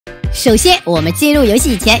首先，我们进入游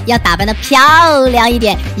戏以前要打扮得漂亮一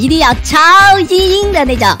点，一定要超阴的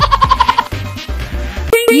那种。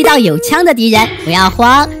遇到有枪的敌人，不要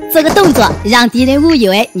慌，做个动作，让敌人误以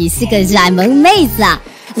为你是个软萌妹子啊。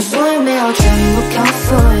所以没有全部靠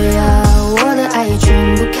佛呀，我的爱也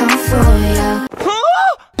全部靠佛呀。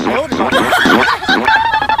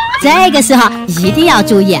这个时候一定要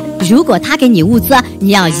注意，如果他给你物资，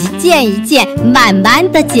你要一件一件慢慢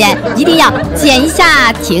的捡，一定要捡一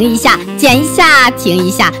下停一下，捡一下停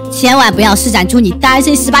一下，千万不要施展出你单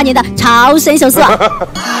身18年的超神手速。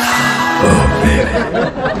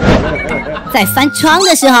在翻窗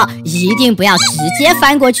的时候，一定不要直接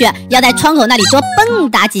翻过去，要在窗口那里多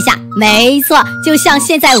蹦跶几下。没错，就像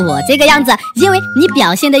现在我这个样子，因为你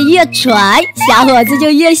表现得越蠢，小伙子就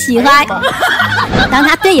越喜欢。当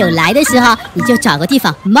他队友来的时候，你就找个地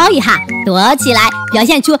方猫一下，躲起来，表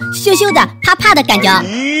现出羞羞的、怕怕的感觉。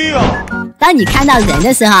当你看到人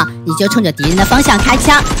的时候，你就冲着敌人的方向开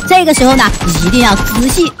枪。这个时候呢，一定要仔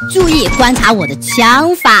细注意观察我的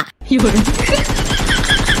枪法。有人。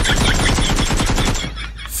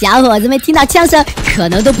小伙子们听到枪声，可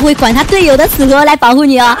能都不会管他队友的死活来保护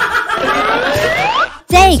你哦。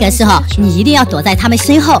这个时候，你一定要躲在他们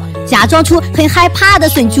身后，假装出很害怕的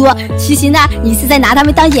损出。其实呢，你是在拿他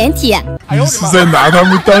们当掩体。你是在拿他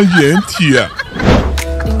们当掩体。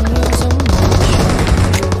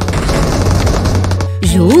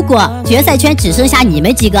如果决赛圈只剩下你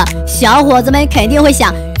们几个，小伙子们肯定会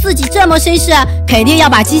想，自己这么绅士，肯定要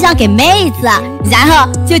把鸡让给妹子，然后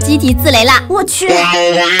就集体自雷了。我去，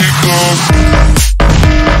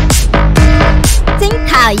真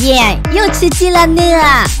讨厌，又吃鸡了呢。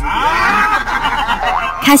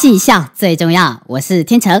开心一笑最重要，我是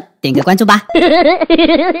天成，点个关注吧。